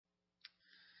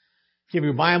If you have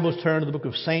your Bibles, turn to the book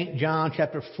of St. John,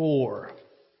 chapter 4.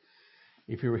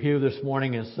 If you were here this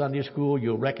morning in Sunday school,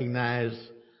 you'll recognize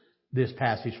this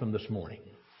passage from this morning.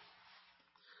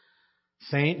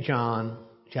 St. John,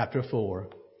 chapter 4.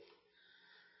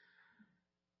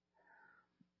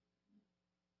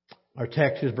 Our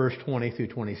text is verse 20 through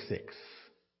 26.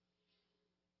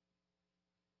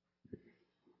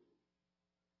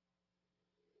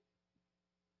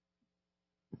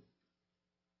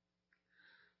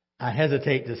 I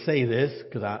hesitate to say this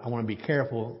because I want to be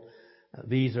careful.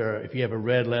 These are, if you have a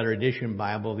red letter edition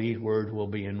Bible, these words will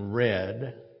be in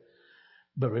red.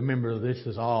 But remember, this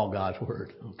is all God's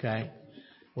Word, okay?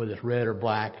 Whether it's red or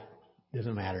black,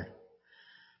 doesn't matter.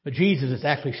 But Jesus is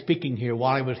actually speaking here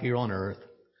while He was here on earth.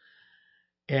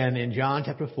 And in John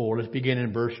chapter 4, let's begin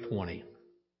in verse 20.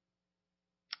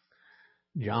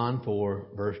 John 4,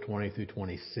 verse 20 through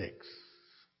 26.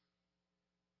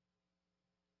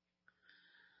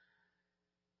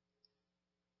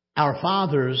 Our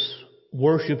fathers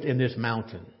worshipped in this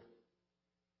mountain.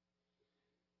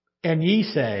 And ye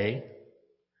say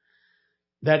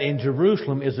that in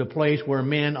Jerusalem is a place where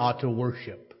men ought to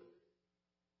worship.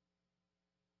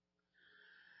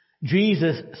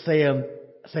 Jesus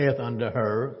saith unto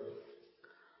her,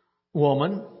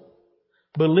 Woman,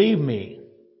 believe me,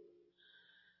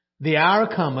 the hour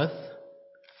cometh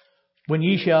when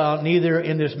ye shall neither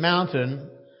in this mountain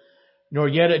nor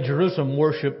yet at Jerusalem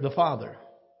worship the Father.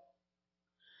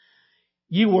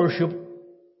 Ye worship,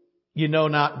 you know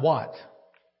not what.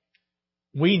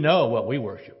 We know what we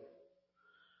worship,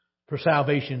 for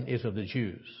salvation is of the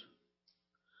Jews.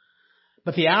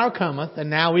 But the hour cometh, and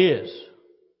now is,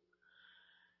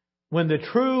 when the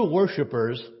true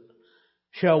worshipers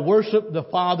shall worship the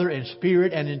Father in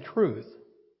spirit and in truth.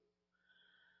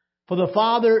 For the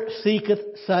Father seeketh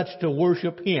such to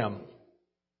worship Him.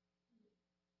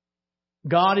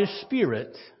 God is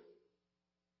spirit,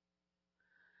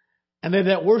 and they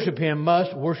that worship Him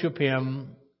must worship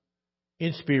Him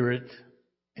in spirit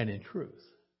and in truth.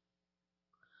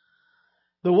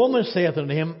 The woman saith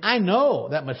unto Him, I know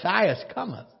that Messiah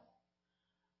cometh,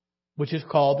 which is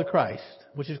called Christ.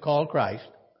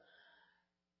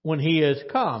 When He is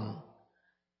come,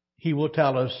 He will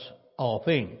tell us all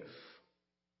things.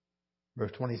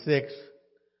 Verse 26,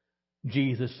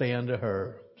 Jesus saith unto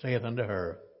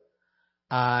her,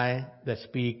 I that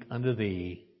speak unto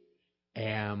thee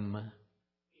am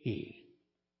He.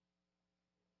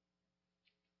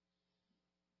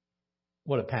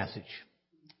 What a passage.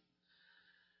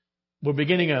 We're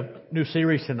beginning a new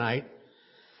series tonight.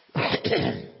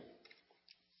 And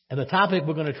the topic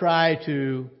we're going to try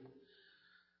to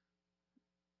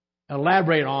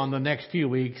elaborate on the next few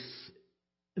weeks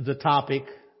is the topic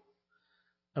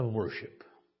of worship.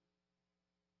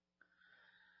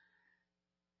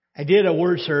 I did a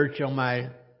word search on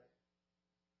my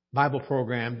Bible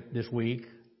program this week.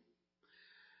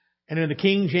 And in the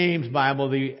King James Bible,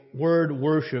 the word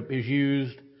worship is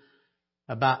used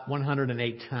about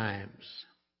 108 times.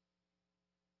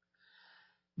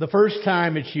 The first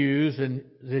time it's used in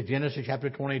Genesis chapter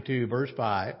 22, verse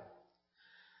 5,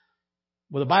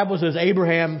 where the Bible says,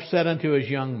 Abraham said unto his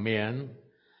young men,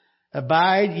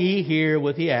 Abide ye here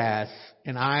with the ass,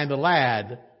 and I and the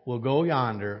lad will go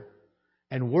yonder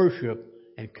and worship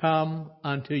and come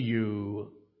unto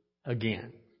you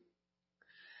again.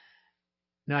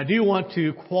 Now, I do want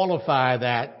to qualify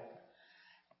that,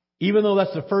 even though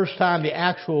that's the first time the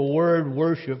actual word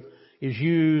worship is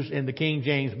used in the King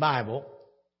James Bible,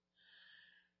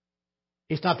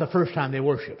 it's not the first time they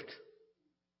worshiped.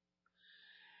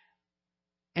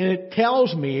 And it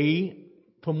tells me,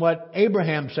 from what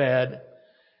Abraham said,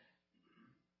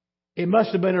 it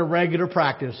must have been a regular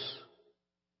practice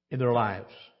in their lives.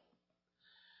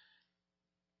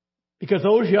 Because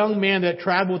those young men that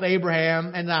traveled with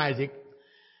Abraham and Isaac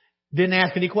didn't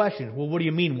ask any questions. Well, what do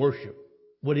you mean worship?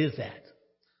 What is that?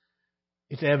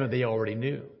 It's evident they already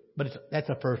knew. But that's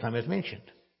the first time it's mentioned.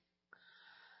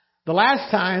 The last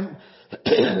time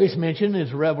it's mentioned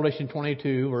is Revelation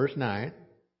 22, verse 9.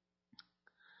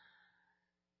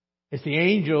 It's the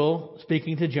angel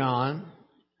speaking to John.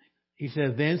 He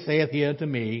says, Then saith he unto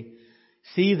me,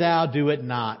 See thou do it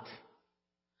not.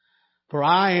 For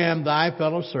I am thy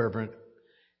fellow servant,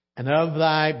 and of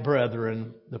thy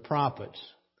brethren the prophets,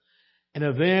 and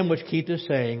of them which keep the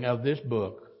saying of this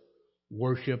book,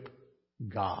 worship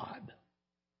God.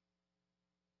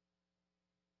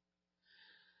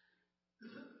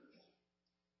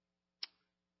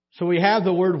 So we have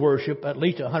the word worship at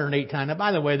least 108 times. Now,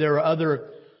 by the way, there are other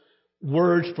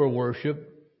words for worship,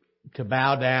 to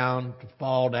bow down, to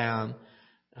fall down,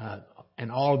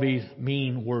 and all of these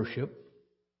mean worship.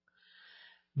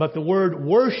 But the word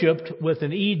worshipped with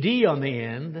an ED on the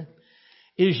end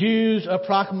is used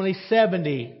approximately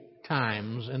 70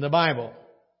 times in the Bible.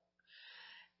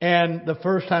 And the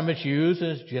first time it's used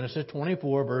is Genesis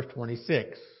 24, verse 26.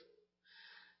 It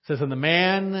says, and the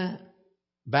man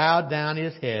bowed down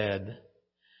his head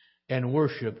and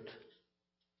worshipped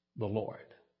the Lord.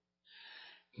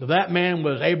 So that man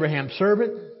was Abraham's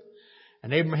servant,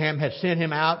 and Abraham had sent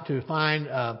him out to find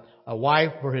a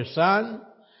wife for his son.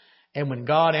 And when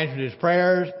God answered his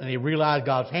prayers and he realized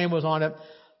God's hand was on it,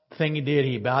 the thing he did,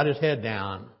 he bowed his head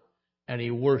down and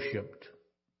he worshipped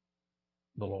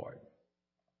the Lord.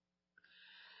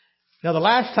 Now, the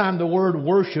last time the word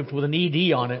worshipped with an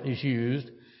ED on it is used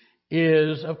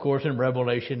is, of course, in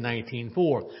Revelation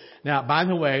 19:4. Now, by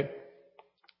the way,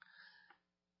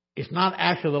 it's not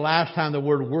actually the last time the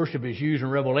word worship is used in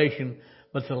Revelation,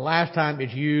 but it's the last time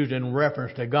it's used in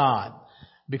reference to God.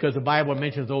 Because the Bible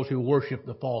mentions those who worship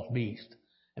the false beast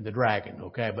and the dragon,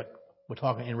 okay? But we're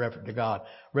talking in reference to God.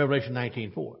 Revelation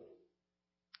 19:4.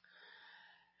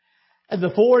 And the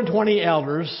 24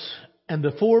 elders and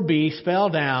the 4 beasts fell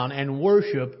down and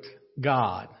worshipped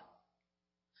God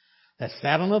that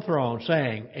sat on the throne,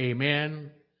 saying,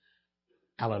 Amen,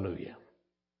 Hallelujah.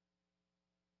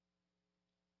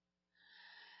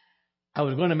 I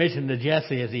was going to mention to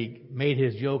Jesse as he made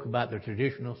his joke about the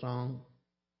traditional song.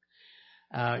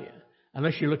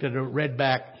 Unless you looked at a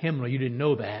redback hymnal, you didn't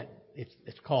know that.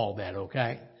 It's called that,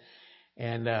 okay?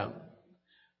 And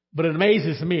but it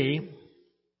amazes me.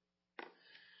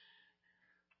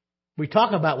 We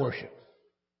talk about worship,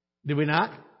 do we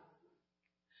not?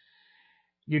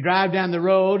 You drive down the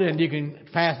road and you can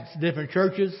pass different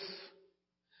churches.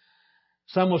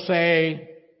 Some will say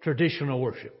traditional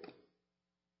worship.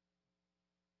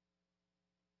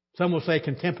 Some will say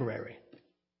contemporary.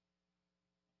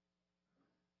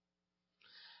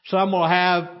 Some will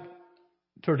have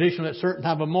traditional at a certain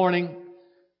time of morning,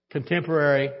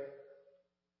 contemporary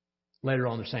later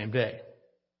on the same day.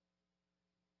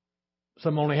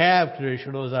 Some only have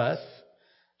traditional as us,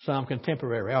 some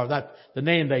contemporary. Or that the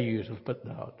name they use.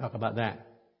 I'll talk about that.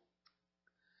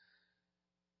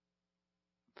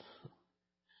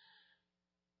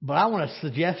 But I want to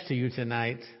suggest to you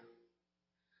tonight,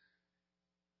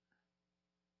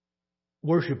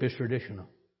 worship is traditional.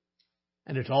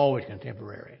 And it's always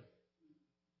contemporary.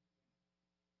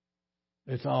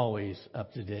 It's always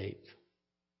up to date.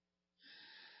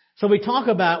 So we talk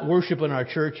about worship in our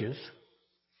churches.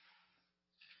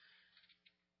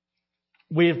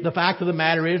 The fact of the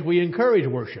matter is we encourage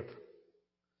worship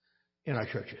in our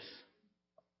churches.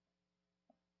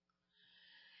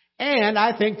 And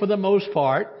I think for the most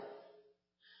part,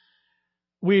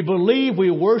 we believe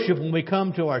we worship when we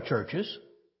come to our churches.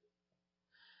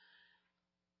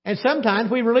 And sometimes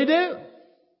we really do.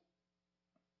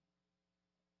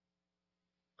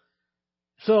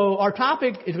 So our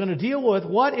topic is going to deal with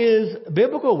what is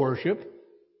biblical worship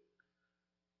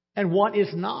and what is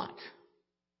not.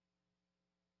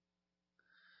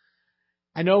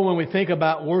 I know when we think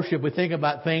about worship, we think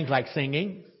about things like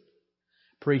singing,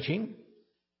 preaching,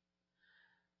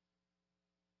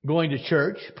 going to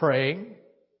church, praying.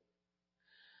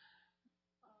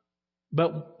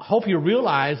 But I hope you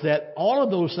realize that all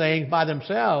of those things by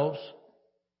themselves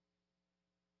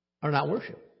are not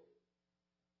worship.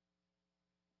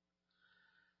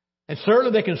 And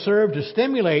certainly they can serve to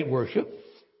stimulate worship.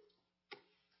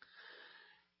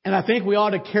 And I think we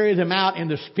ought to carry them out in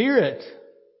the spirit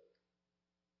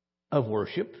of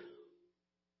worship.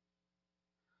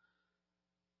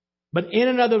 But in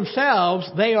and of themselves,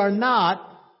 they are not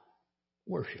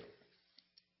worship.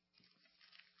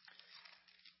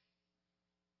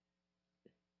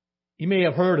 You may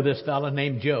have heard of this fellow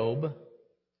named Job.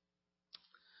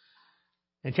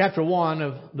 In chapter 1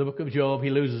 of the book of Job, he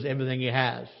loses everything he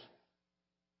has,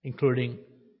 including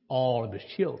all of his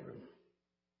children.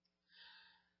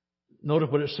 Notice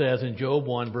what it says in Job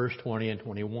 1, verse 20 and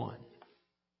 21.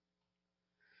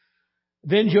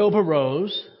 Then Job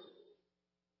arose,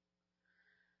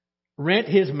 rent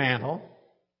his mantle,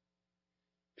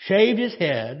 shaved his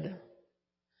head,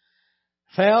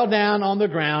 fell down on the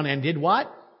ground, and did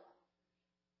what?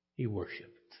 He worshipped.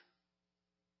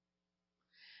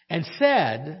 And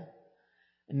said,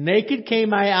 naked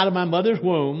came I out of my mother's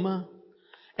womb,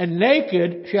 and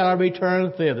naked shall I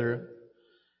return thither.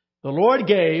 The Lord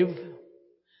gave,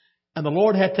 and the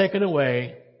Lord hath taken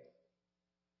away.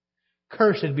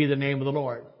 Cursed be the name of the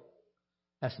Lord.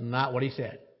 That's not what he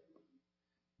said.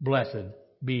 Blessed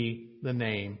be the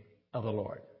name of the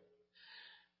Lord.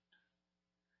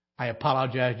 I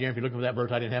apologize, Jeremy, if you're looking for that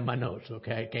verse. I didn't have my notes,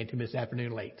 okay? Came to me this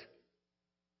afternoon late.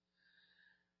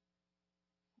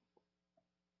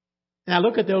 And I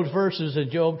look at those verses in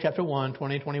Job chapter 1,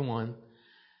 20, 21.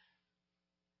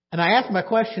 And I ask my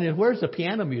question is, where's the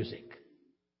piano music?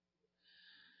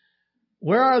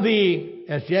 Where are the,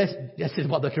 as Jess said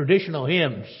about the traditional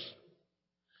hymns?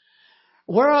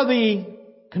 Where are the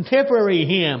contemporary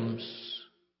hymns?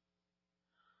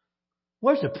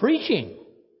 Where's the preaching?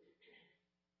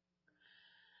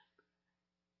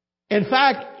 In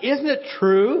fact, isn't it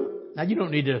true? Now, you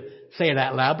don't need to say it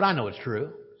out loud, but I know it's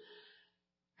true.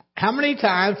 How many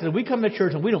times do we come to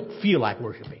church and we don't feel like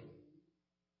worshiping?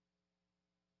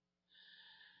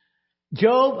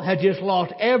 Job had just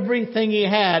lost everything he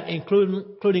had,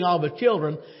 including all of his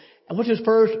children. And what's his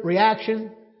first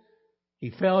reaction? He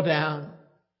fell down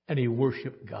and he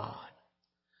worshiped God.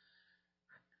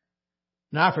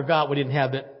 Now, I forgot we didn't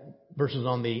have that verses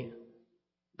on the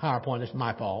PowerPoint. It's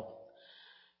my fault.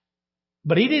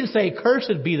 But he didn't say,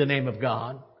 cursed be the name of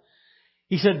God.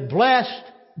 He said, blessed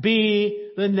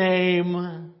be the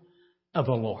name of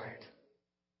the Lord.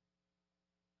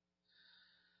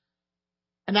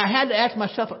 And I had to ask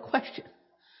myself a question.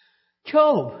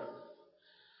 Job,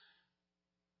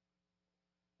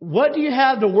 what do you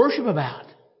have to worship about?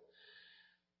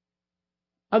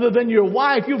 Other than your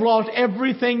wife, you've lost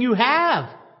everything you have.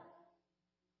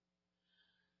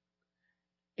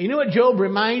 You know what Job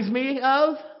reminds me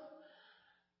of?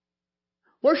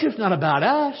 Worship's not about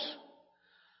us.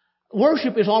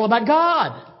 Worship is all about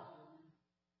God.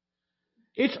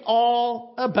 It's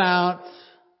all about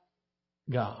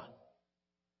God.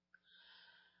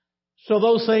 So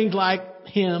those things like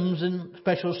hymns and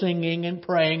special singing and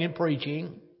praying and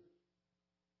preaching.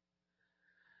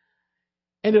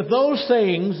 And if those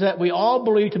things that we all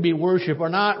believe to be worship are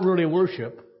not really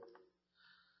worship,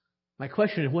 my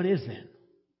question is, what is then?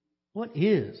 What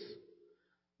is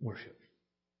worship?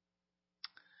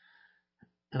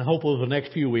 And I hope over the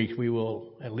next few weeks we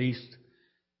will at least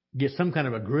get some kind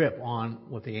of a grip on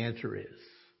what the answer is.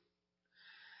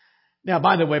 Now,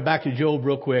 by the way, back to Job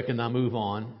real quick and I'll move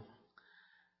on.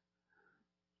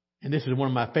 And this is one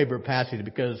of my favorite passages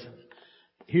because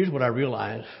here's what I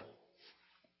realize.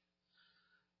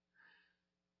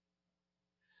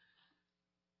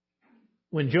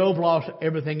 When Job lost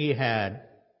everything he had,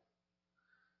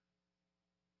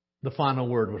 the final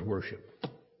word was worship.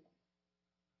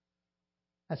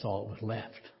 That's all that was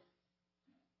left.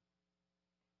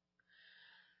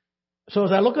 So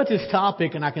as I look at this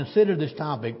topic and I consider this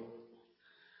topic,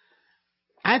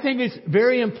 I think it's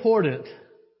very important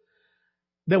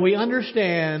that we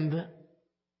understand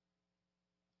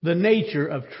the nature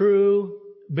of true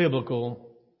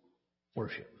biblical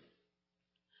worship.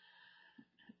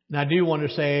 Now, I do want to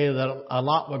say that a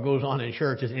lot what goes on in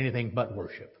church is anything but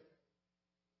worship.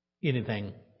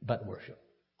 Anything but worship.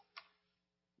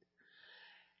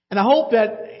 And I hope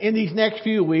that in these next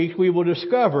few weeks we will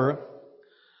discover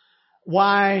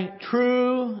why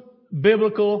true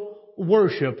biblical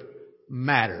worship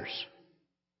matters.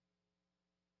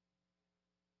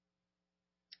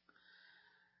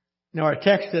 Now, our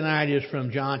text tonight is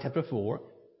from John chapter 4.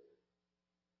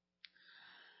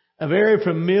 A very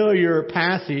familiar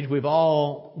passage. We've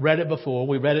all read it before.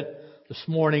 We read it this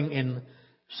morning in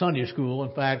Sunday school.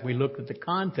 In fact, we looked at the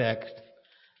context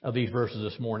of these verses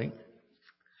this morning.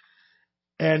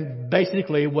 And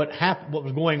basically what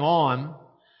was going on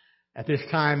at this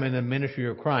time in the ministry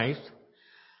of Christ,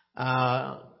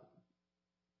 the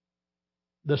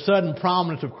sudden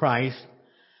prominence of Christ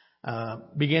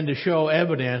began to show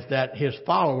evidence that his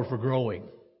followers were growing.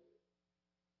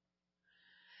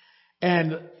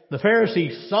 And the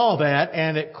Pharisees saw that,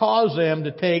 and it caused them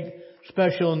to take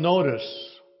special notice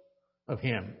of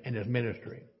him and his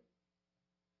ministry.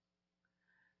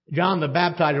 John the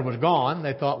Baptizer was gone.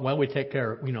 They thought, well, we take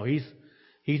care of,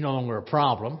 he's no longer a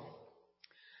problem.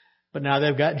 But now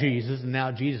they've got Jesus, and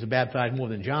now Jesus baptized more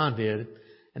than John did,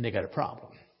 and they got a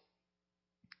problem.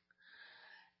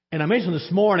 And I mentioned this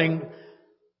morning,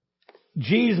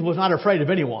 Jesus was not afraid of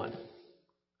anyone.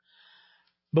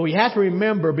 But we have to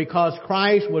remember, because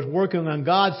Christ was working on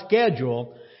God's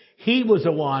schedule, he was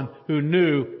the one who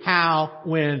knew how,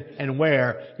 when, and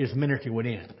where his ministry would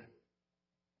end.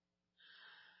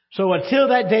 So until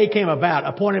that day came about,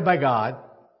 appointed by God,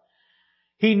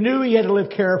 he knew he had to live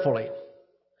carefully.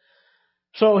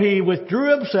 So he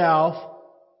withdrew himself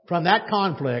from that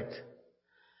conflict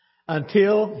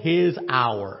until his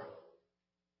hour.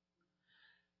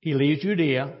 He leaves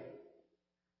Judea,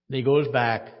 and he goes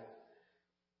back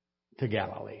to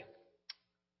Galilee.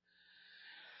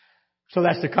 So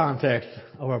that's the context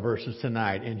of our verses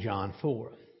tonight in John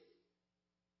 4.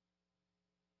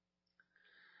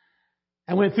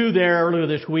 I went through there earlier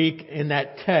this week in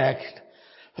that text,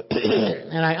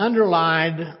 and I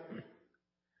underlined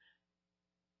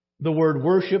the word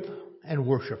worship and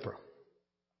worshiper.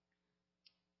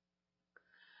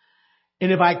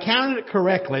 And if I counted it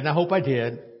correctly, and I hope I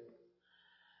did,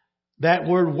 that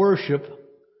word worship,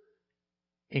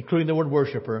 including the word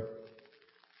worshiper,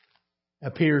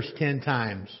 appears 10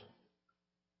 times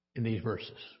in these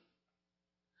verses.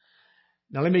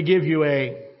 Now let me give you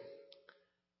a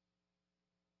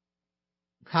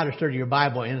how to study your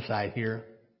Bible insight here.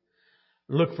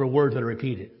 Look for words that are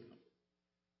repeated.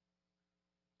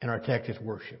 And our text is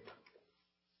worship.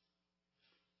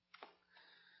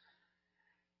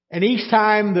 And each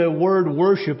time the word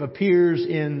worship appears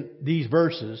in these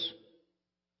verses,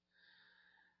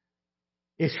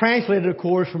 it's translated, of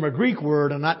course, from a Greek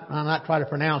word. I'll not try to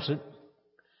pronounce it.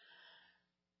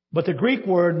 But the Greek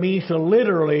word means to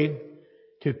literally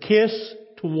to kiss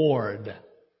toward.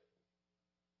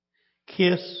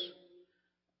 Kiss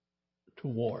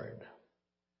toward.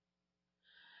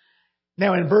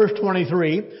 Now in verse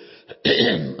 23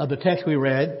 of the text we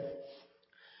read,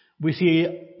 we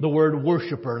see the word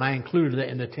worshiper, and I included it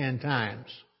in the 10 times.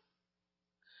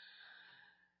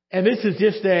 And this is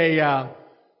just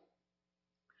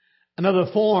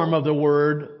another form of the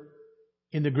word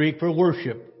in the Greek for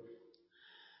worship.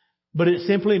 But it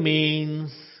simply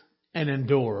means an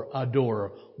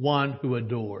adorer, one who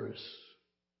adores.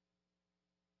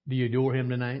 Do you adore Him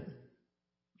tonight?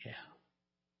 Yeah.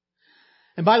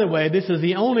 And by the way, this is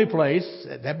the only place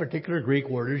that particular Greek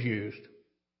word is used.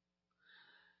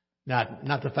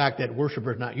 Not the fact that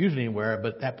worshiper is not used anywhere,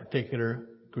 but that particular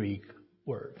Greek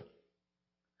word.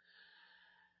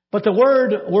 But the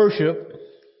word worship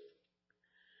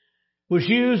was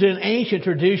used in ancient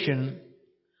tradition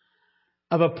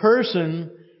of a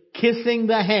person kissing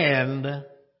the hand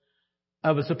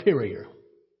of a superior.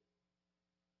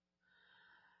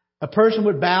 A person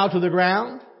would bow to the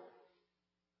ground,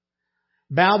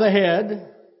 bow the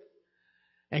head,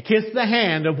 and kiss the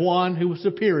hand of one who was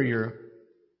superior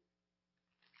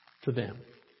to them.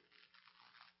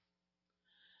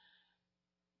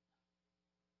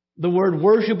 The word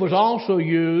worship was also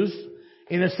used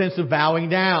in a sense of bowing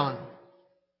down,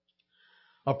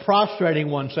 of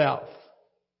prostrating oneself.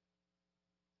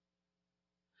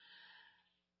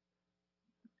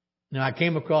 Now, I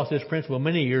came across this principle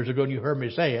many years ago, and you heard me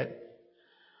say it.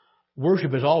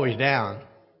 Worship is always down.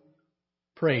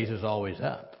 Praise is always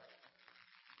up.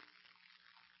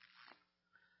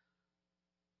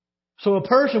 So a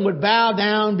person would bow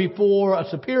down before a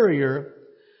superior,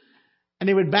 and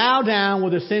they would bow down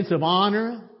with a sense of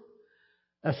honor,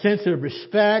 a sense of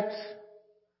respect,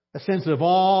 a sense of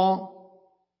awe,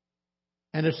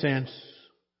 and a sense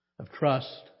of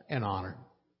trust and honor.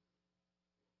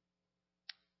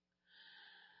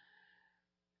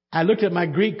 I looked at my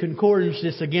Greek concordance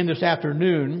this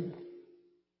afternoon.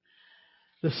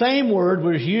 The same word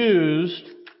was used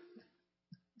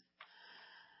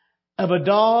of a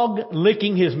dog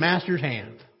licking his master's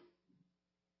hand.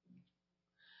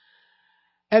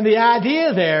 And the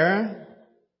idea there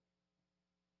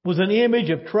was an image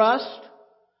of trust,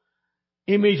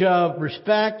 image of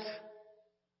respect,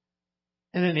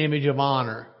 and an image of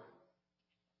honor.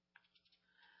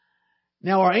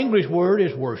 Now our English word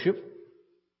is worship.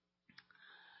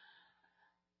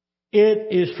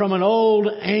 It is from an old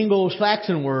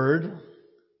Anglo-Saxon word,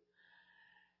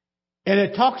 and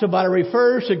it talks about, it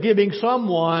refers to giving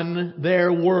someone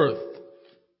their worth.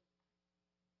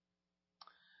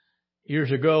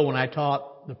 Years ago when I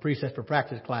taught the Precepts for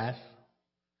Practice class,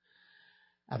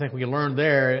 I think we learned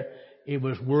there it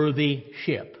was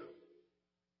worthy-ship.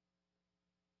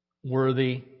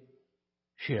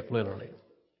 Worthy-ship, literally.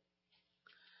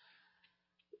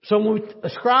 So when we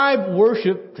ascribe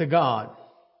worship to God,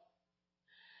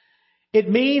 it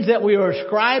means that we are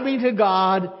ascribing to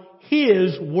God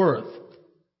His worth.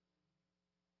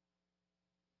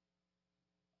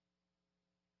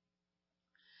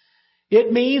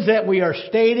 It means that we are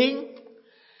stating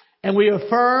and we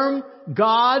affirm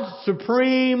God's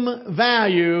supreme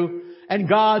value and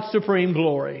God's supreme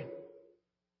glory.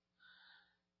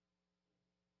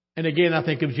 And again, I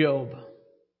think of Job.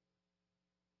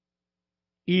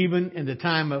 Even in the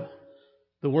time of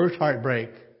the worst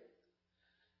heartbreak,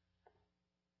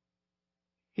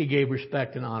 he gave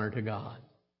respect and honor to God.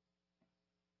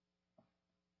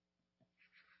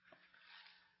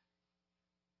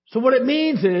 So what it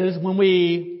means is when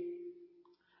we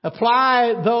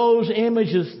apply those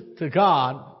images to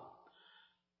God,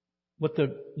 what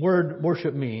the word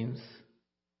worship means,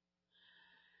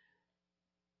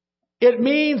 it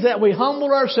means that we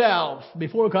humble ourselves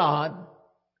before God.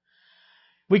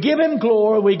 We give Him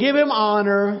glory, we give Him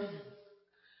honor,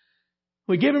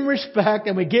 we give Him respect,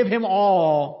 and we give Him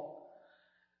all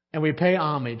and we pay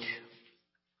homage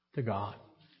to God.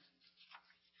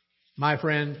 My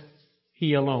friend,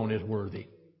 He alone is worthy.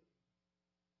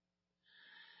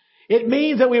 It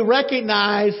means that we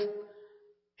recognize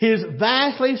His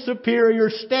vastly superior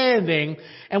standing,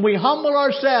 and we humble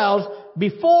ourselves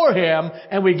before Him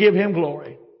and we give Him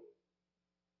glory.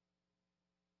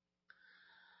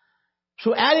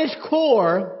 So at its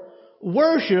core,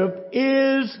 worship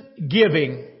is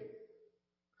giving.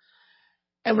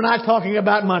 And we're not talking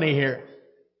about money here.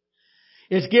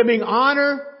 It's giving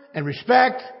honor and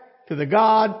respect to the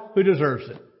God who deserves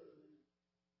it.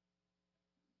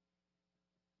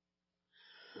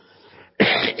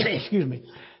 Excuse me.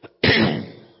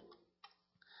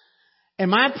 And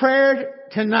my prayer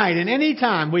tonight, and any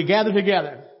time we gather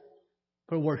together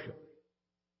for worship,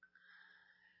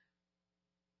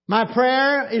 my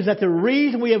prayer is that the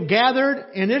reason we have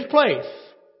gathered in this place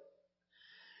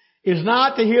is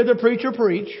not to hear the preacher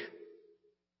preach,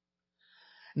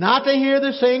 not to hear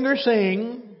the singer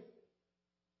sing,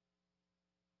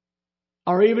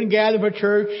 or even gather for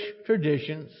church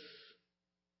traditions.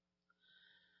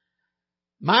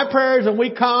 My prayer is when we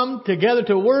come together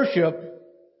to worship,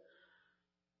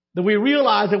 that we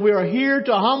realize that we are here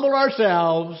to humble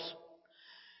ourselves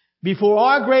before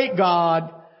our great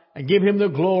God and give Him the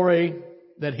glory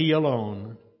that He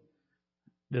alone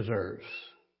deserves.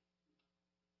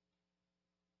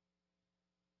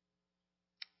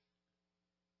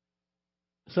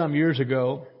 Some years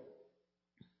ago,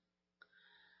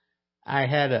 I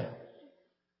had a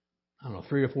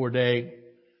 3 or 4 day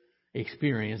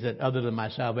experience that, other than my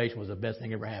salvation, was the best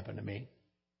thing ever happened to me.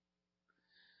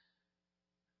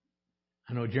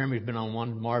 I know Jeremy's been on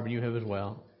one. Marvin, you have as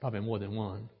well. Probably more than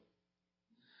one.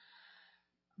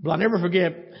 But I'll never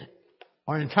forget,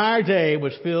 our entire day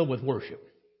was filled with worship.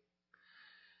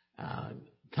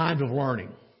 Times of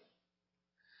learning.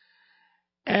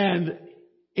 And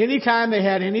anytime they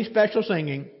had any special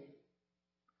singing,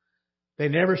 they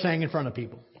never sang in front of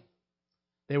people.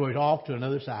 They were off to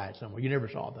another side somewhere. You never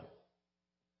saw them.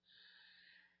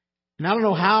 And I don't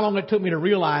know how long it took me to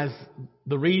realize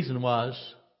the reason was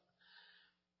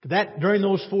that during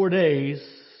those 4 days,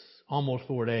 almost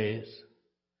 4 days,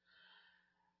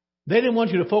 they didn't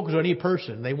want you to focus on any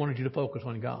person. They wanted you to focus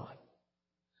on God.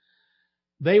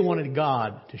 They wanted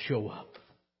God to show up.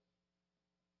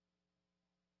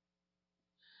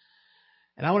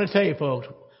 And I want to tell you, folks,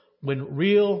 when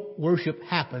real worship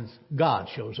happens, God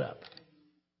shows up.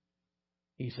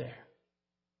 He's there.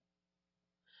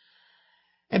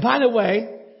 And by the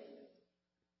way,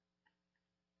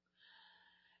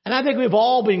 and I think we've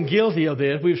all been guilty of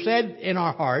this, we've said in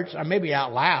our hearts, or maybe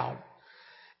out loud,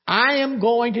 I am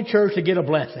going to church to get a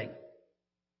blessing.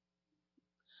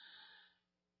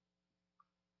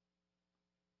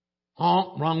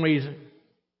 Oh, wrong reason.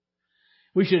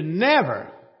 We should never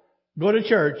go to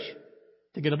church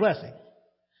to get a blessing.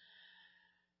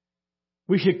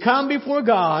 We should come before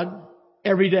God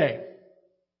every day.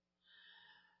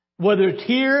 Whether it's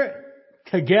here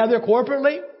together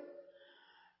corporately,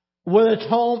 whether it's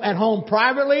at home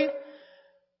privately,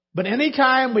 but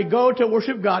anytime we go to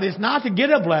worship God, it's not to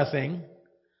get a blessing.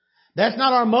 That's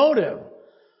not our motive.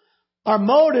 Our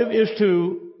motive is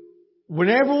to,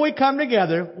 whenever we come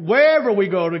together, wherever we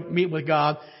go to meet with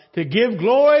God, to give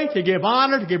glory, to give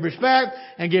honor, to give respect,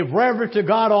 and give reverence to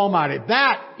God Almighty.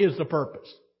 That is the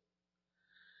purpose.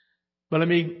 But let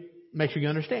me make sure you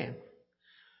understand.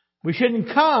 We shouldn't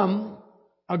come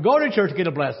or go to church to get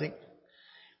a blessing.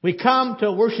 We come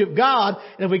to worship God,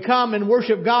 and if we come and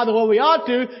worship God the way we ought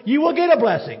to, you will get a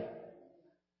blessing.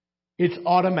 It's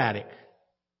automatic.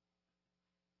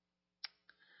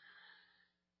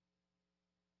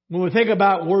 When we think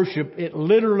about worship, it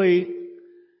literally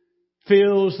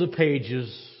fills the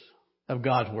pages of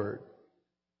God's Word.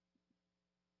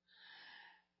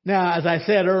 Now, as I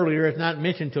said earlier, it's not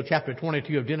mentioned until chapter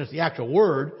 22 of Genesis, the actual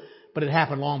Word, but it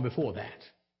happened long before that.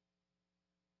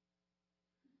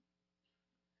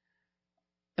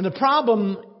 And the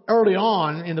problem early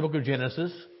on in the book of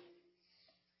Genesis,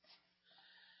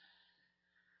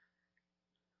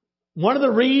 one of the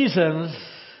reasons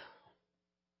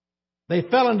they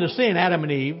fell into sin, Adam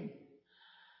and Eve,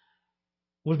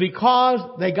 was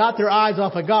because they got their eyes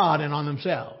off of God and on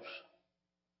themselves.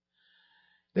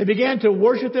 They began to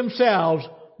worship themselves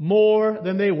more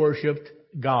than they worshiped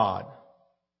God.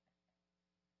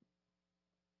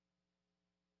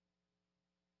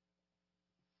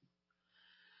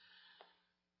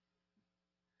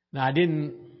 Now, I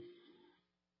didn't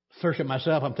search it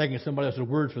myself. I'm taking somebody else's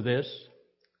word for this.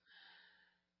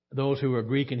 Those who are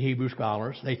Greek and Hebrew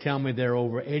scholars, they tell me there are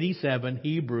over 87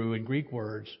 Hebrew and Greek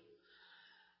words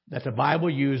that the Bible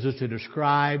uses to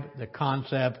describe the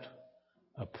concept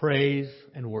of praise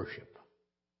and worship.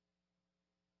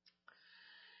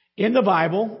 In the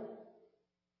Bible,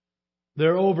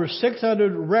 there are over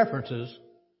 600 references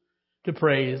to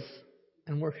praise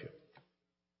and worship.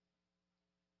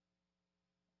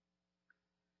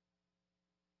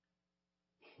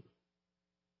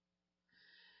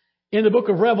 In the book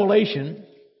of Revelation,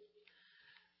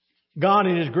 God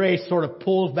in His grace sort of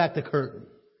pulls back the curtain.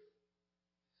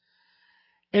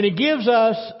 And He gives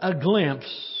us a glimpse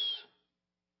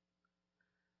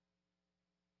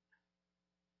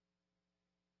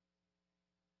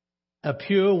of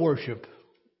pure worship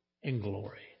in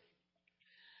glory.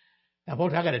 Now,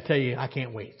 folks, I got to tell you, I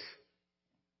can't wait.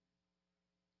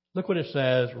 Look what it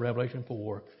says, Revelation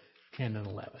 4, 10 and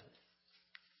 11.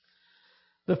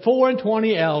 The 24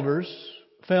 elders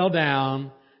fell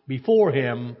down before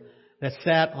Him that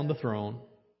sat on the throne,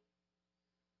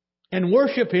 and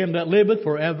worship Him that liveth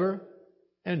forever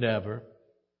and ever,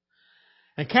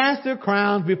 and cast their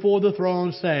crowns before the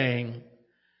throne, saying,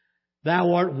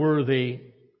 Thou art worthy,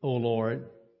 O Lord,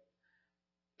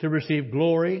 to receive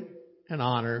glory and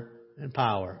honor and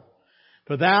power.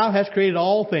 For Thou hast created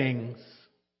all things,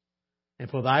 and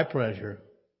for Thy pleasure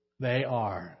they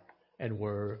are and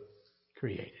were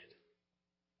created.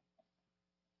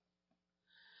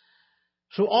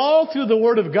 So all through the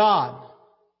Word of God,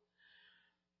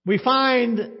 we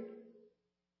find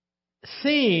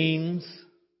scenes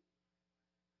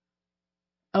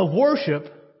of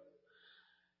worship,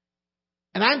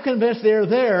 and I'm convinced they're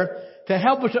there to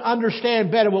help us to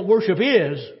understand better what worship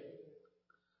is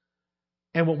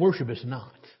and what worship is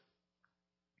not.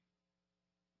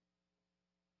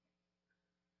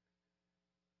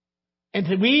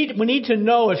 And we need to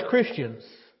know as Christians,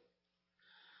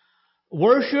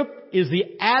 worship is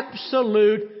the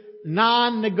absolute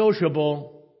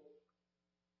non-negotiable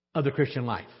of the Christian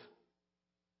life.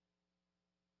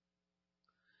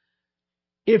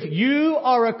 If you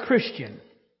are a Christian,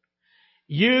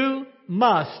 you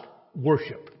must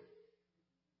worship.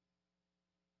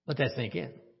 Let that sink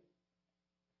in.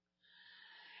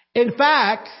 In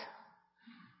fact,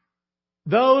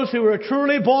 those who are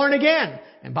truly born again,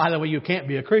 and by the way, you can't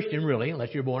be a Christian really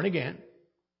unless you're born again.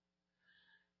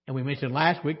 And we mentioned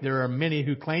last week there are many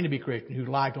who claim to be Christian whose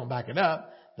lives don't back it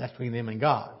up. That's between them and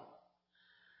God.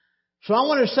 So I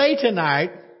want to say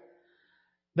tonight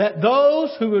that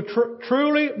those who are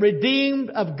truly redeemed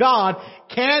of God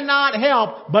cannot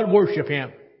help but worship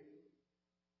Him.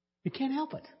 You can't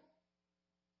help it.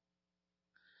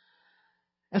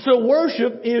 And so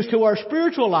worship is to our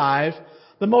spiritual lives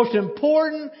the most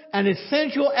important and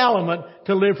essential element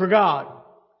to live for God.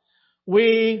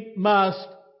 We must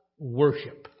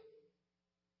worship.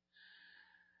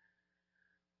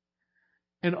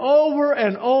 And over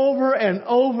and over and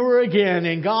over again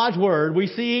in God's Word, we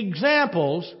see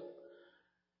examples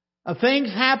of things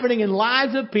happening in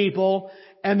lives of people,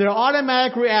 and their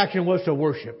automatic reaction was to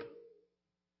worship.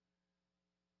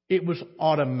 It was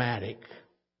automatic.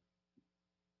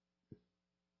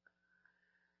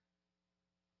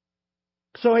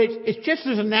 So it's just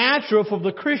as natural for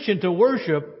the Christian to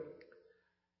worship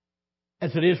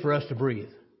as it is for us to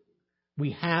breathe.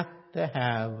 We have to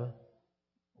have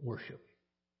worship.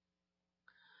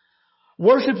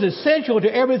 Worship is essential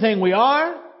to everything we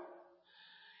are.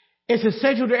 It's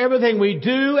essential to everything we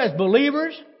do as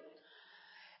believers.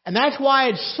 And that's why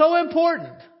it's so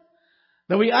important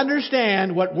that we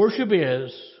understand what worship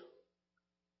is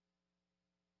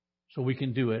so we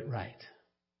can do it right.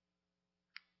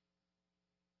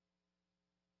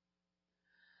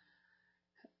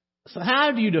 So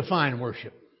how do you define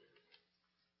worship?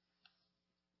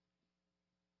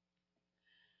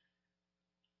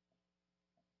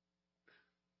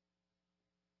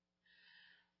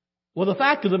 Well, the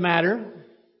fact of the matter,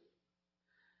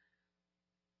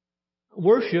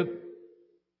 worship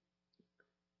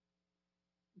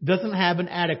doesn't have an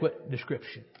adequate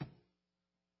description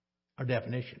or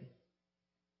definition.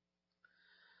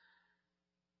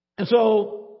 And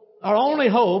so our only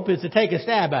hope is to take a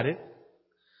stab at it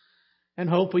and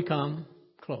hope we come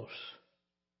close.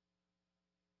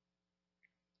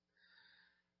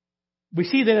 We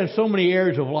see that in so many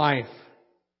areas of life.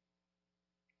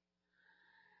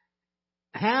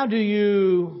 How do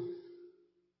you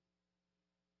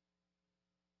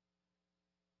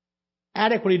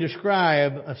adequately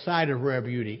describe a sight of rare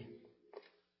beauty?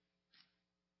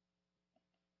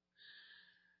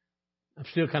 I'm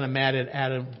still kind of mad at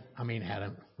Alan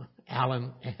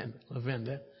and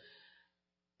Lavinda.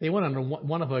 They went on a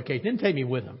wonderful occasion. Didn't take me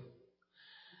with them.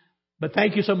 But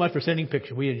thank you so much for sending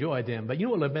pictures. We enjoyed them. But you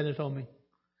know what Lavinda told me?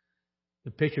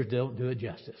 The pictures don't do it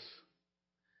justice.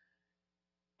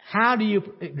 How do you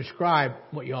describe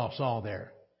what you all saw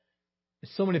there?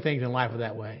 There's so many things in life are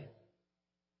that way.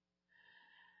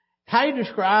 How do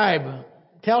you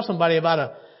tell somebody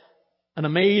about an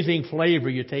amazing flavor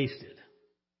you tasted?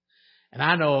 And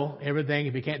I know everything,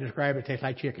 if you can't describe it, tastes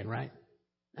like chicken, right?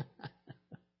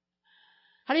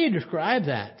 How do you describe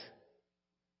that?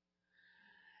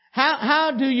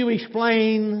 How do you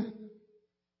explain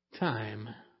time?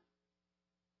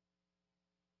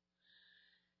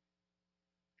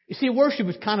 You see, worship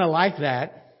is kind of like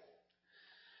that,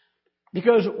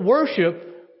 because worship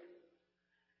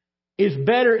is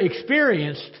better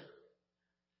experienced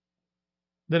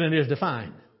than it is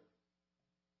defined.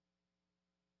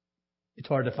 It's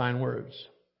hard to find words.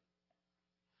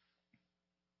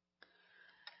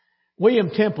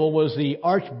 William Temple was the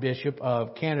Archbishop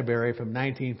of Canterbury from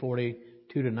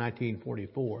 1942 to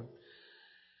 1944.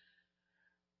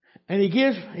 And he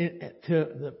gives,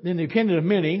 in the opinion of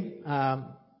many,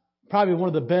 probably one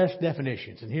of the best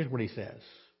definitions. And here's what he says.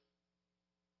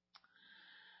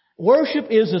 Worship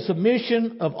is the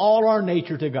submission of all our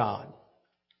nature to God.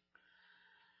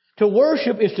 To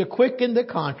worship is to quicken the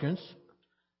conscience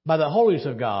by the holiness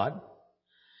of God,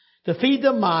 to feed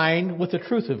the mind with the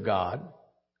truth of God,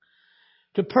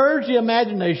 to purge the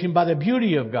imagination by the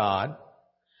beauty of God,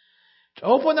 to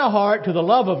open the heart to the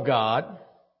love of God,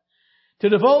 to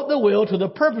devote the will to the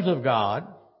purpose of God.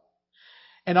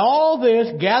 And all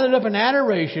this gathered up in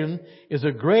adoration is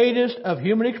the greatest of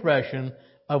human expression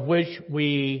of which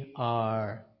we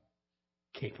are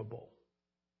capable.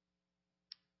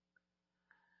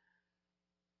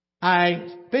 I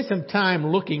spent some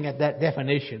time looking at that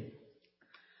definition.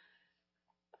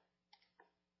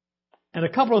 And a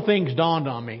couple of things dawned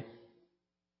on me.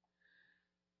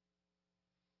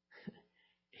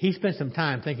 He spent some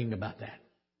time thinking about that.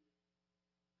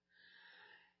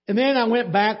 And then I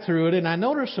went back through it and I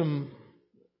noticed some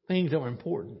things that were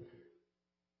important.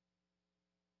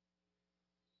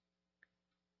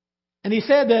 And he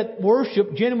said that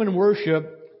worship, genuine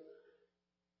worship,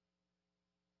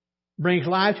 brings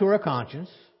life to our conscience.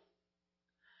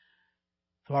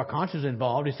 So our conscience is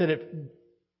involved. He said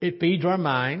it feeds our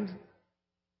mind.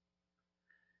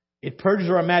 It purges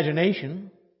our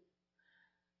imagination.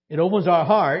 It opens our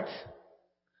heart.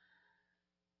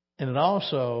 And it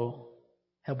also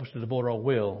helps us to devote our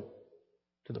will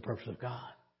to the purpose of God.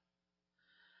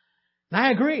 And I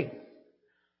agree.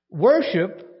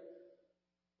 Worship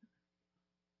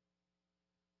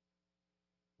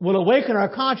will awaken our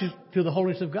conscience to the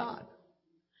holiness of God.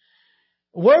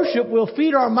 Worship will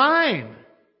feed our mind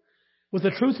with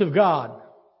the truth of God.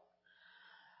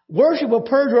 Worship will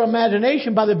purge our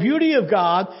imagination by the beauty of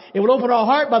God. It will open our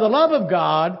heart by the love of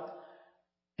God.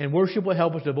 And worship will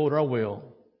help us devote our will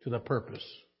to the purpose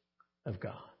of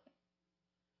God.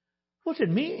 What's it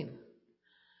mean?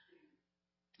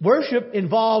 Worship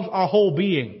involves our whole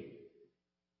being,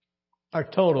 our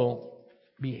total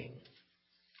being.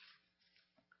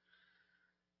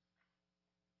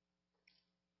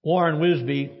 Warren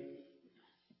Wisby,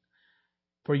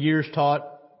 for years, taught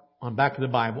on Back to the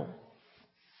Bible.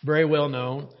 Very well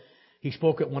known. He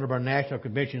spoke at one of our national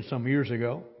conventions some years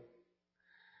ago.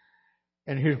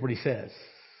 And here's what he says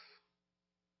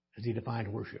as he defined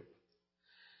worship.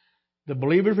 The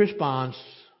believer's response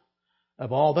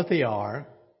of all that they are,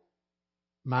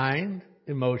 mind,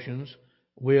 emotions,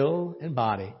 will, and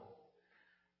body,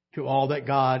 to all that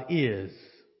God is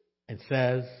and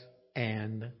says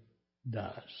and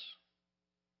does.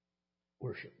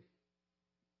 Worship.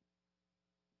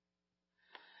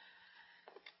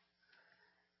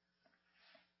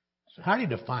 So how do you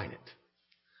define it?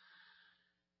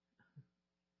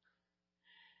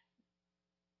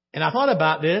 And I thought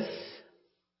about this,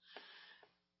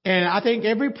 and I think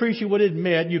every preacher would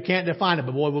admit you can't define it,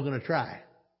 but boy, we're going to try.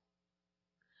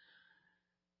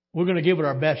 We're going to give it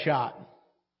our best shot.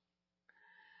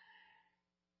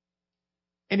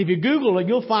 And if you Google it,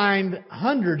 you'll find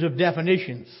hundreds of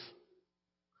definitions.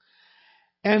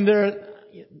 And the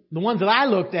ones that I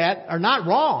looked at are not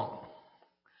wrong.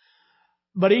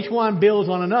 But each one builds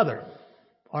on another,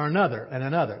 or another, and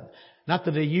another. Not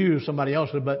that they use somebody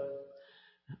else's, but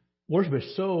worship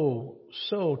is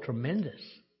so tremendous.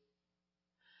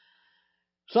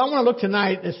 So I want to look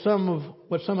tonight at some of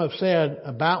what some have said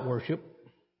about worship.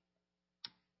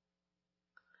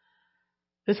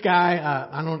 This guy,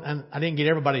 I didn't get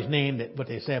everybody's name what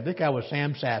they said. This guy was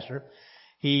Sam Sasser.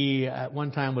 He at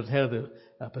one time was head of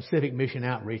the Pacific Mission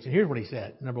Outreach. And here's what he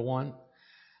said. Number one,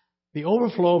 the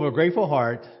overflow of a grateful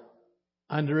heart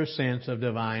under a sense of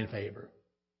divine favor.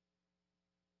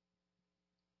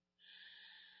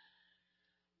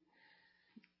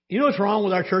 You know what's wrong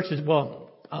with our churches?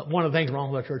 Well, one of the things wrong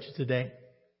with our churches today.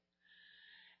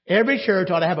 Every church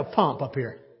ought to have a pump up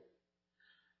here.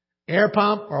 Air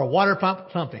pump or a water pump,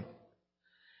 something.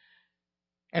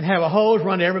 And have a hose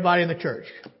run to everybody in the church.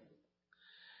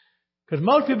 Because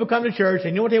most people come to church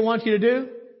and you know what they want you to do?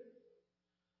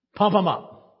 Pump them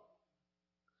up.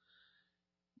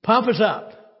 Pump us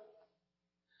up.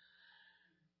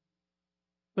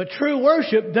 But true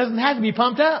worship doesn't have to be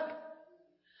pumped up.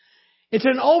 It's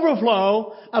an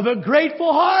overflow of a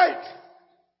grateful heart.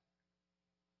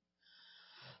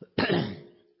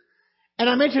 And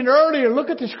I mentioned earlier, look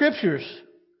at the scriptures.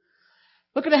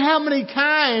 Look at how many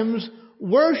times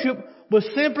worship was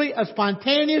simply a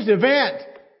spontaneous event.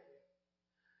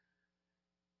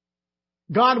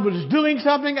 God was doing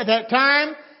something at that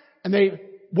time, and they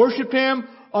worshiped Him,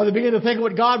 or they began to think of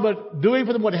what God was doing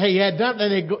for them, what He had done,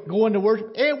 and they go into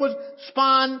worship. It was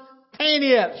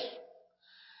spontaneous.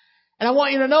 And I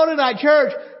want you to know tonight,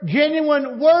 church,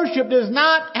 genuine worship does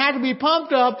not have to be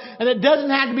pumped up, and it doesn't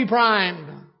have to be primed.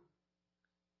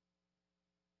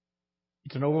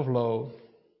 It's an overflow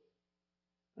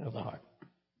of the heart.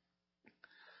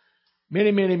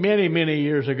 Many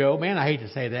years ago, man, I hate to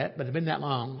say that, but it's been that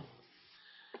long.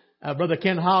 Brother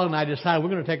Ken Hall and I decided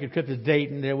we're going to take a trip to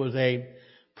Dayton. There was a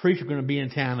preacher going to be in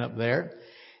town up there,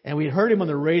 and we heard him on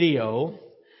the radio,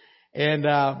 and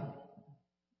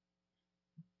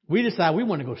we decided we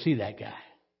want to go see that guy.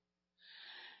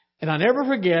 And I'll never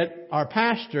forget, our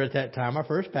pastor at that time, our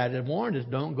first pastor, warned us,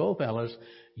 don't go, fellas.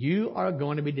 You are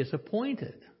going to be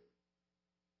disappointed.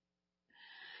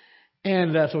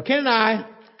 And so Ken and I,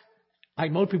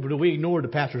 like most people do, we ignored the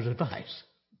pastor's advice.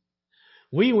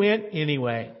 We went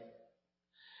anyway.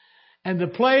 And the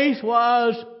place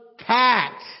was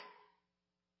packed.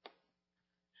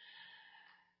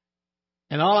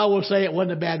 And all I will say, it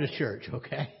wasn't a Baptist church,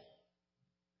 okay?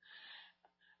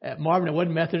 At Marvin, it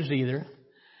wasn't Methodist either.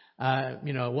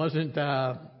 It wasn't,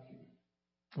 doesn't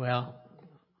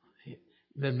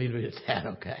mean it's that,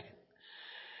 okay.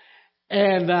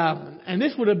 And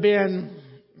this would have been,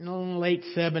 late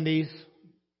 70s,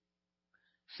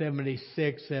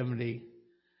 76,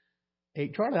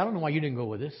 78. Charlie, I don't know why you didn't go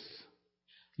with us.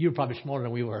 You were probably smarter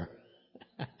than we were.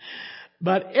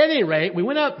 But at any rate, we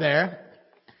went up there.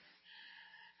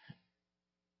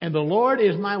 And the Lord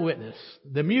is my witness.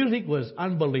 The music was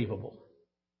unbelievable.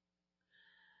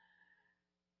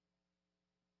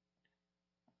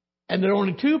 And there were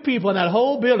only two people in that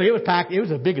whole building. It was packed. It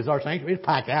was as big as our sanctuary. It was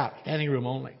packed out. Standing room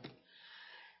only.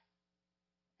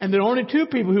 And there were only two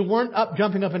people who weren't up,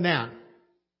 jumping up and down.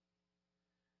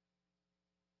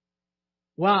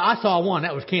 Well, I saw one.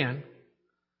 That was Ken.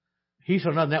 He saw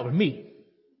another. That was me.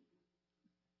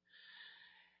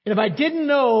 And if I didn't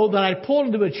know that I'd pulled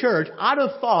into a church, I'd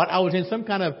have thought I was in some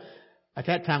kind of, at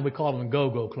that time we called them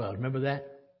go-go clubs. Remember that?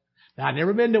 Now, I'd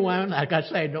never been to one. Like I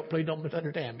say, please don't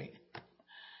misunderstand me.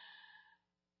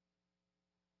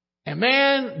 And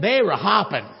man, they were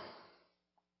hopping.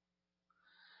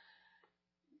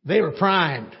 They were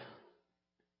primed.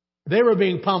 They were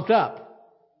being pumped up.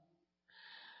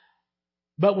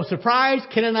 But what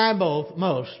surprised Ken and I both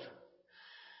most,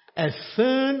 as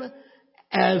soon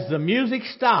as the music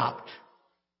stopped,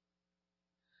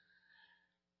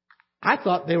 I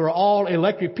thought they were all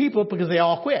electric people because they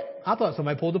all quit. I thought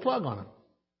somebody pulled the plug on them.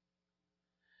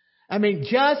 I mean,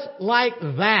 just like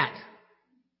that.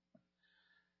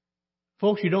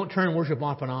 Folks, you don't turn worship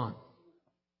off and on.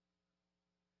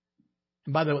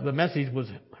 And by the way, the message was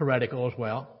heretical as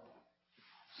well.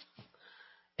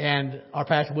 And our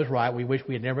pastor was right. We wish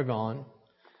we had never gone.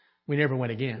 We never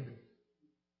went again.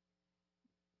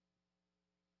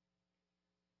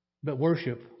 But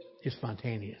worship is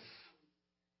spontaneous.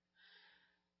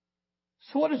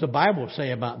 So what does the Bible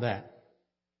say about that?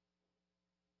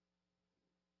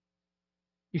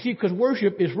 You see, because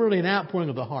worship is really an outpouring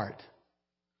of the heart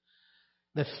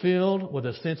that's filled with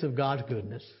a sense of God's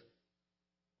goodness,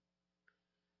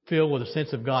 filled with a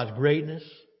sense of God's greatness,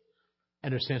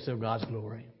 and a sense of God's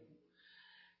glory.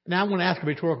 Now I'm going to ask a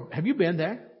rhetorical, have you been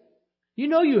there? You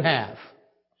know you have.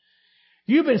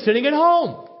 You've been sitting at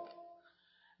home.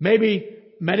 Maybe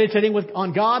meditating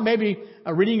on God, maybe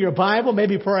reading your Bible,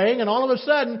 maybe praying, and all of a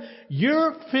sudden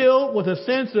you're filled with a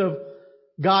sense of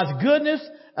God's goodness,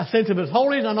 a sense of His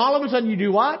holiness, and all of a sudden you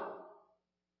do what?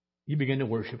 You begin to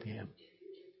worship Him.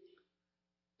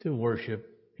 To worship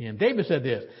Him. David said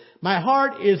this, my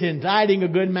heart is inditing a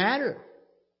good matter.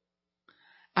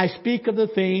 I speak of the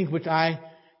things which I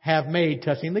have made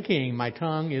touching the King. My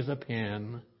tongue is a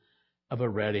pen of a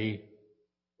ready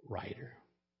writer.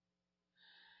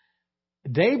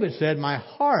 David said, my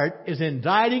heart is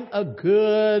inditing a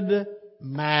good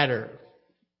matter.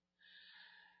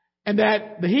 And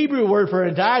that the Hebrew word for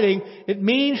inditing, it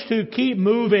means to keep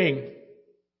moving.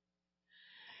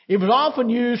 It was often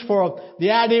used for,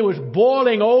 the idea was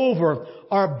boiling over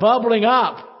or bubbling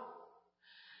up.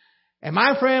 And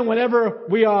my friend, whenever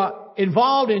we are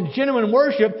involved in genuine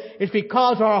worship, it's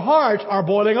because our hearts are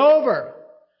boiling over.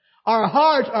 Our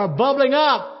hearts are bubbling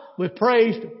up with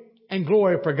praise and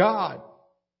glory for God.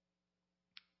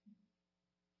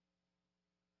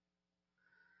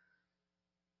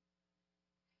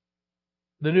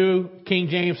 The New King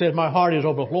James says, my heart is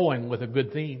overflowing with a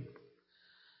good theme.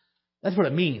 That's what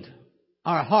it means.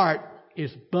 Our heart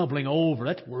is bubbling over.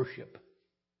 That's worship.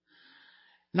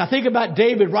 Now think about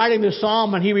David writing this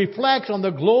psalm, and he reflects on the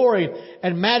glory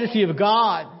and majesty of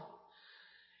God.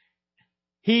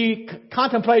 He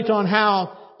contemplates on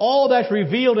how all that's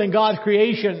revealed in God's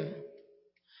creation,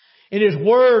 in His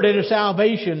Word, in His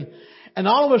salvation. And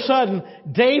all of a sudden,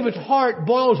 David's heart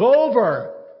boils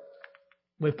over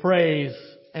with praise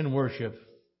and worship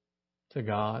to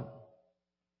God.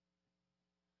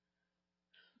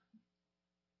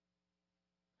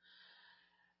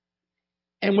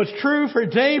 And what's true for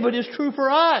David is true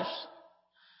for us.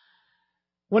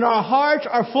 When our hearts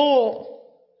are full,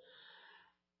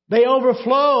 they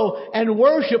overflow and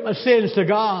worship ascends to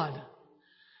God.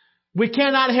 We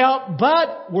cannot help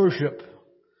but worship.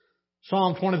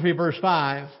 Psalm 23 verse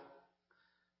 5.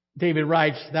 David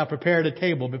writes, Thou prepared a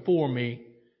table before me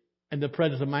in the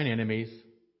presence of mine enemies.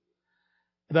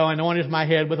 Thou anointest my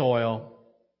head with oil.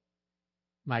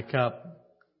 My cup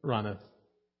runneth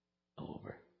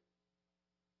over.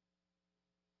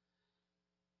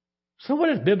 So what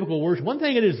is biblical worship? One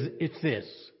thing it's this.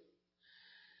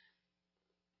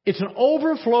 It's an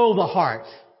overflow of the heart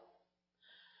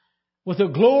with the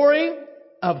glory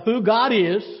of who God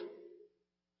is,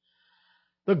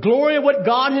 the glory of what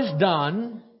God has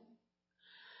done,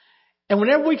 and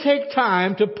whenever we take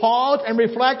time to pause and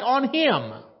reflect on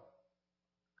Him,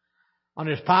 on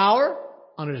His power,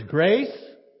 on His grace,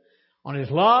 on His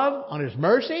love, on His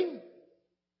mercy,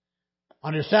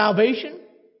 on His salvation,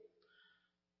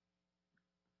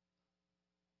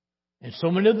 and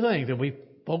so many other things that we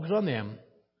focus on them,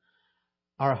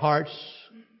 our hearts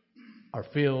are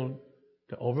filled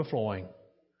to overflowing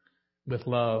with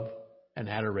love and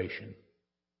adoration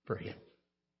for Him.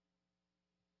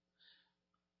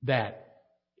 That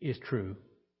is true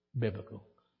biblical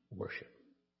worship.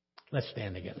 Let's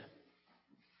stand together.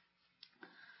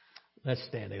 Let's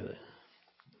stand together.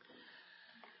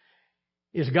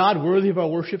 Is God worthy of our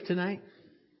worship tonight?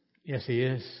 Yes, He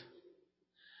is.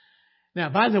 Now,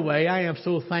 by the way, I am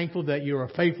so thankful that you are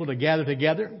faithful to gather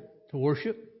together to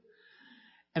worship.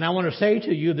 And I want to say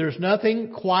to you, there's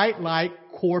nothing quite like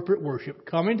corporate worship,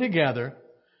 coming together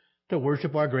to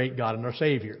worship our great God and our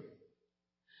Savior.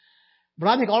 But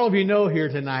I think all of you know here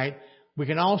tonight, we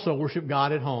can also worship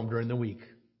God at home during the week.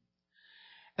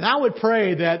 And I would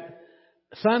pray that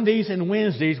Sundays and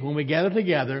Wednesdays, when we gather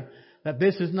together, that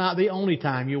this is not the only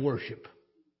time you worship.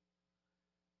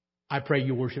 I pray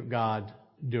you worship God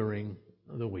during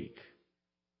the week.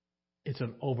 It's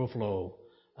an overflow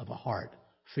of a heart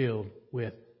filled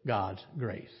with God's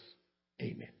grace.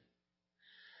 Amen.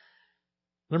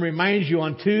 Let me remind you,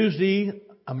 on Tuesday,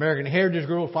 American Heritage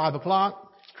Girl, 5 o'clock.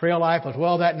 Trail Life as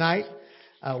well that night.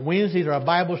 Wednesdays are our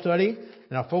Bible study,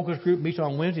 and our focus group meets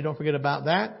on Wednesday. Don't forget about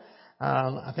that.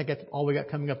 I think that's all we got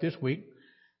coming up this week.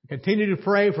 Continue to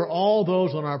pray for all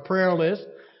those on our prayer list.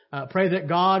 Pray that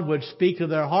God would speak to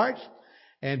their hearts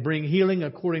and bring healing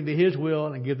according to His will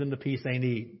and give them the peace they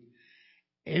need.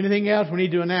 Anything else we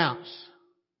need to announce?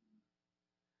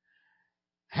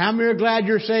 How many are glad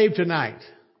you're saved tonight?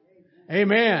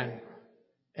 Amen.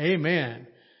 Amen.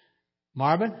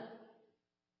 Marvin?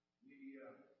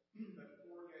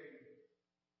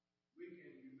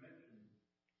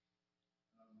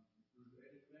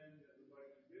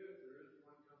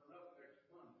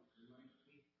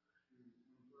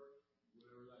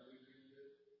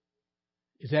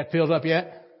 Is that filled up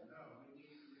yet?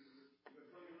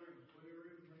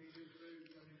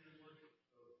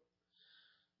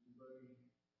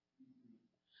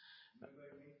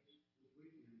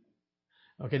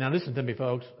 Okay, now listen to me,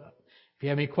 folks. If you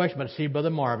have any questions about see Brother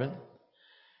Marvin,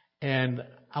 and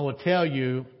I will tell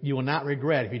you, you will not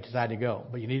regret if you decide to go,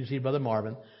 but you need to see Brother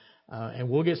Marvin, and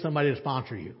we'll get somebody to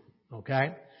sponsor you.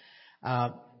 Okay?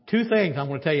 2 things I'm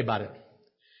going to tell you about it.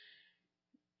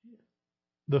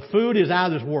 The food is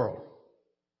out of this world.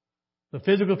 The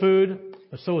physical food,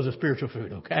 but so is the spiritual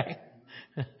food, okay?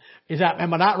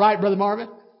 Am I not right, Brother Marvin?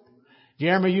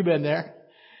 Jeremy, you've been there.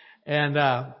 And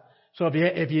so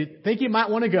if you think you might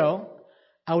want to go,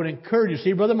 I would encourage you to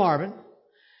see Brother Marvin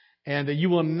And you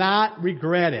will not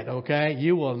regret it, okay?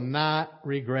 You will not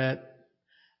regret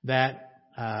that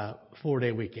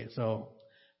 4-day weekend. So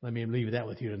let me leave that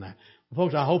with you tonight.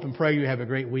 Folks, I hope and pray you have a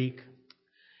great week.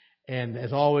 And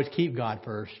as always, keep God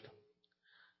first.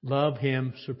 Love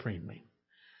Him supremely.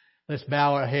 Let's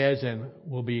bow our heads and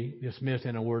we'll be dismissed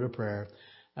in a word of prayer.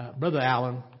 Brother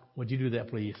Allen, would you do that,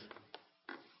 please?